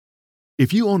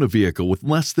If you own a vehicle with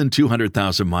less than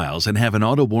 200,000 miles and have an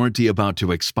auto warranty about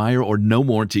to expire or no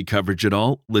warranty coverage at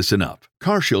all, listen up.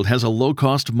 CarShield has a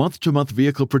low-cost month-to-month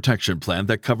vehicle protection plan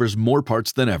that covers more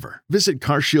parts than ever. Visit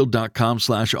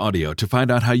carshield.com/audio to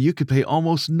find out how you could pay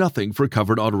almost nothing for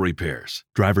covered auto repairs.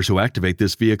 Drivers who activate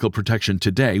this vehicle protection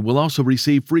today will also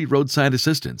receive free roadside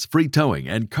assistance, free towing,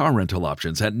 and car rental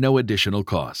options at no additional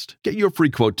cost. Get your free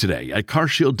quote today at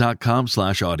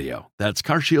carshield.com/audio. That's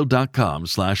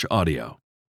carshield.com/audio.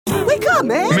 Wake up,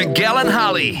 man! Miguel and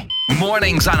Holly.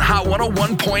 Mornings on Hot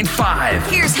 101.5.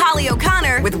 Here's Holly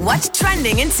O'Connor with what's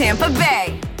trending in Tampa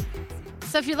Bay.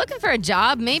 So if you're looking for a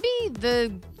job, maybe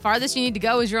the farthest you need to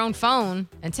go is your own phone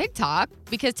and TikTok,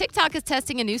 because TikTok is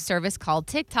testing a new service called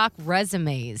TikTok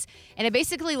Résumés. And it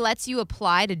basically lets you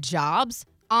apply to jobs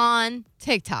on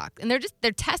TikTok. And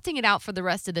they're testing it out for the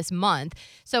rest of this month.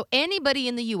 So anybody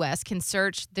in the US can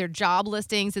search their job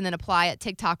listings and then apply at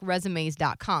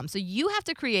TikTokRésumés.com. So you have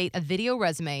to create a video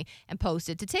resume and post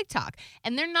it to TikTok.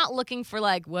 And they're not looking for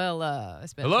I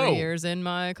spent 3 years in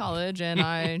my college and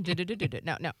I did.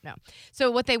 No.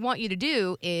 So what they want you to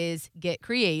do is get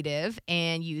creative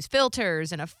and use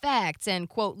filters and effects and,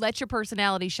 quote, let your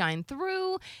personality shine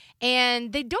through.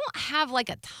 And they don't have a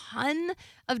ton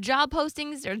of job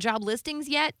postings or job listings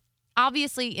yet.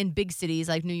 Obviously, in big cities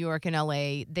like New York and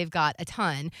LA, they've got a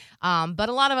ton. But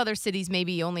a lot of other cities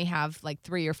maybe only have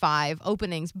 3 or 5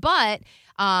 openings. But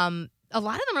a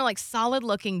lot of them are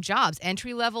solid-looking jobs,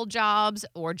 entry-level jobs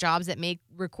or jobs that may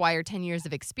require 10 years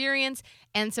of experience.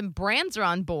 And some brands are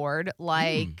on board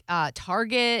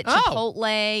Target,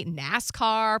 Chipotle,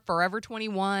 NASCAR, Forever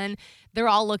 21. They're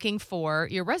all looking for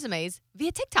your resumes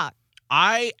via TikTok.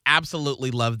 I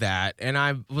absolutely love that. And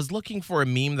I was looking for a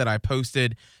meme that I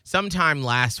posted sometime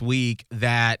last week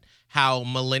that how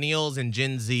millennials and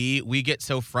Gen Z, we get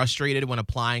so frustrated when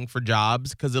applying for jobs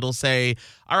because it'll say,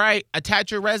 all right,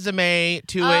 attach your resume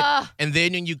to it. And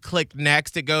then when you click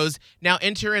next, it goes, now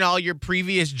enter in all your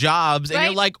previous jobs. And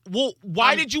you're like, well,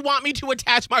 why did you want me to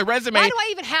attach my resume? Why do I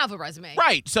even have a resume?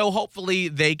 Right. So hopefully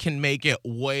they can make it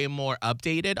way more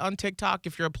updated on TikTok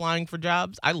if you're applying for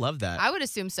jobs. I love that. I would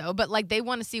assume so. But they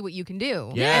want to see what you can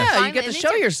do. Yeah, you get to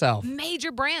show yourself.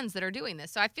 Major brands that are doing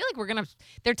this. So I feel like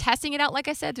they're testing it out, like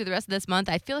I said, through the rest of this month.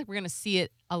 I feel like we're going to see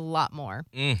it a lot more,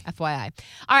 FYI.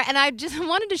 All right, and I just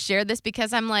wanted to share this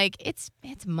because I'm it's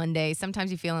Monday.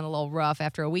 Sometimes you're feeling a little rough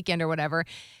after a weekend or whatever.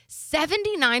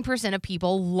 79% of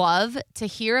people love to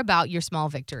hear about your small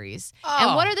victories.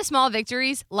 And what are the small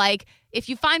victories? Like if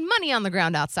you find money on the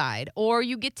ground outside, or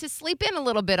you get to sleep in a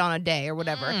little bit on a day or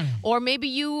whatever, or maybe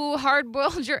you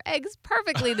hard-boiled your eggs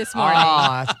perfectly this morning.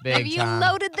 That's big Maybe you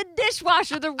loaded the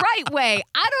dishwasher the right way.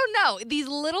 I don't know. These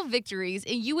little victories,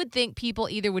 and you would think people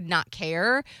either would not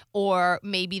care or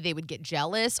maybe they would get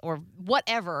jealous or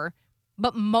whatever.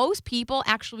 But most people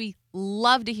actually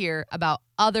love to hear about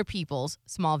other people's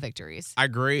small victories. I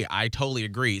agree. I totally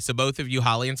agree. So both of you,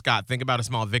 Holly and Scott, think about a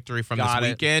small victory from this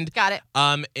weekend. Got it.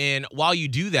 And while you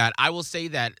do that, I will say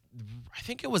that I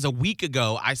think it was a week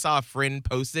ago, I saw a friend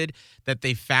posted that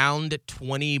they found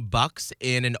 $20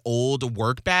 in an old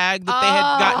work bag that they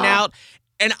had gotten out.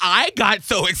 And I got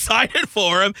so excited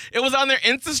for him. It was on their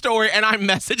Insta story, and I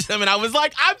messaged them, and I was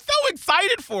like, I'm so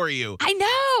excited for you. I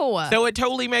know. So it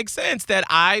totally makes sense that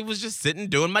I was just sitting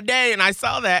doing my day, and I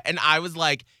saw that, and I was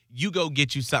like, you go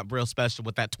get you something real special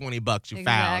with that $20 you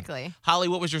found. Exactly. Holly,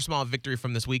 what was your small victory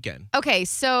from this weekend? Okay,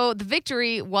 so the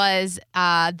victory was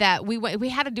that we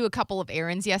had to do a couple of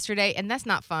errands yesterday, and that's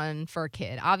not fun for a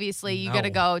kid. Obviously, you got to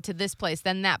go to this place,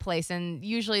 then that place, and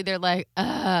usually they're like,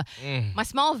 ugh. My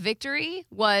small victory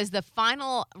was the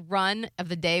final run of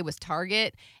the day was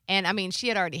Target, and I mean, she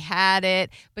had already had it,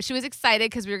 but she was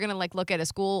excited because we were going to look at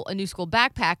a new school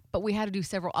backpack, but we had to do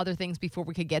several other things before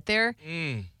we could get there.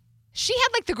 She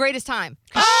had the greatest time.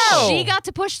 She got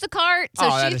to push the cart. So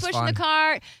she's pushing the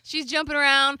cart. She's jumping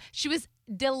around. She was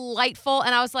delightful.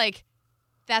 And I was like,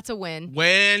 that's a win.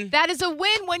 That is a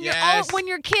win when when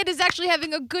your kid is actually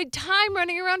having a good time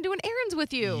running around doing errands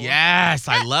with you. Yes,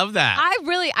 I love that.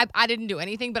 I didn't do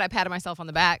anything, but I patted myself on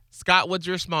the back. Scott, what's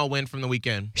your small win from the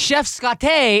weekend? Chef Scott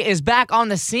is back on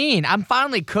the scene. I'm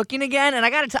finally cooking again, and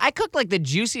I cooked the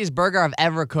juiciest burger I've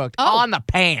ever cooked on the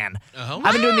pan.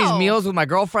 I've been doing these meals with my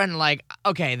girlfriend,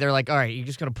 and they're like, all right, you're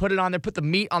just going to put it on there, put the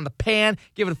meat on the pan,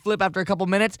 give it a flip after a couple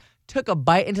minutes, took a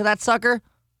bite into that sucker,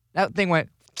 that thing went,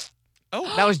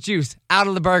 that was juice out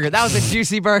of the burger. That was a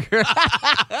juicy burger.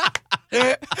 But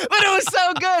it was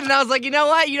so good. And I was like, you know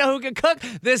what? You know who can cook?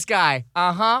 This guy.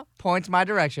 Points my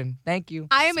direction. Thank you.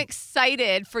 I am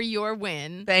excited for your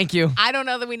win. Thank you. I don't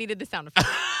know that we needed the sound effect.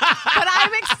 But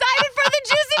I'm excited for the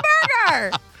juicy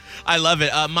burger. I love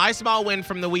it. My small win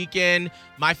from the weekend,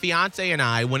 my fiance and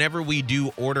I, whenever we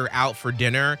do order out for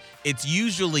dinner, it's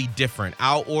usually different.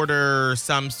 I'll order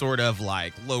some sort of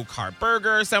like low-carb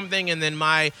burger or something, and then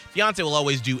my fiance will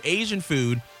always do Asian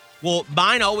food. Well,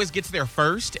 mine always gets there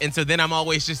first, and so then I'm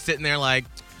always just sitting there like,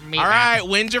 all right,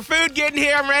 when's your food getting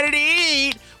here? I'm ready to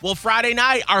eat. Well, Friday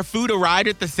night, our food arrived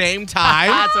at the same time.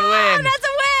 That's a win. That's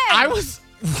a win. I was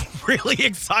really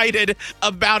excited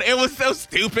about it. It was so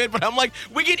stupid, but I'm like,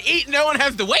 we can eat. No one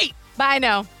has to wait. But I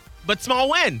know. But small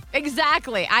win.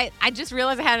 Exactly. I just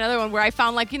realized I had another one where I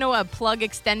found a plug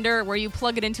extender where you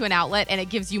plug it into an outlet and it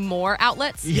gives you more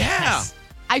outlets. Yeah.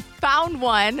 I found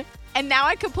one, and now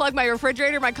I could plug my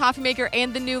refrigerator, my coffee maker,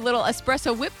 and the new little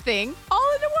espresso whip thing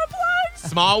all into one plug.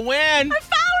 Small win. I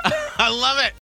found it. I love it.